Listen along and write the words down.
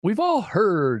We've all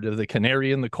heard of the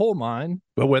canary in the coal mine,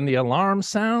 but when the alarm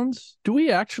sounds, do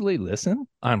we actually listen?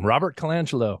 I'm Robert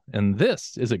Colangelo, and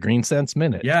this is a Green Sense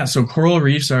Minute. Yeah, so coral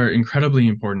reefs are incredibly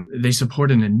important. They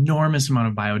support an enormous amount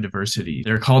of biodiversity.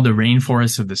 They're called the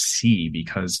rainforests of the sea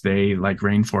because they, like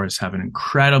rainforests, have an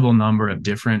incredible number of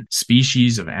different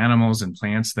species of animals and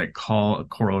plants that call a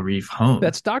coral reef home.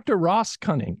 That's Dr. Ross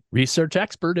Cunning, research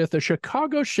expert at the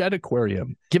Chicago Shed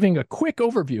Aquarium, giving a quick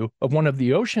overview of one of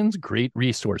the ocean's great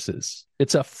resources.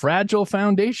 It's a fragile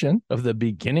foundation of the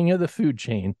beginning of the food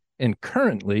chain and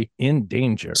currently in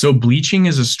danger. So bleaching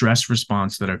is a stress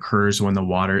response that occurs when the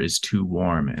water is too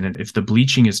warm. And if the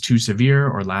bleaching is too severe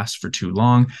or lasts for too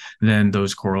long, then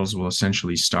those corals will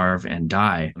essentially starve and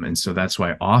die. And so that's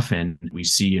why often we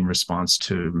see, in response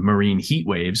to marine heat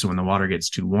waves, when the water gets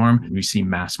too warm, we see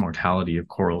mass mortality of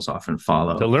corals often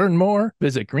follow. To learn more,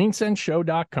 visit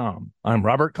greensenseshow.com. I'm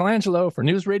Robert Colangelo for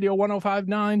News Radio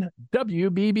 1059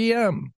 WBBM.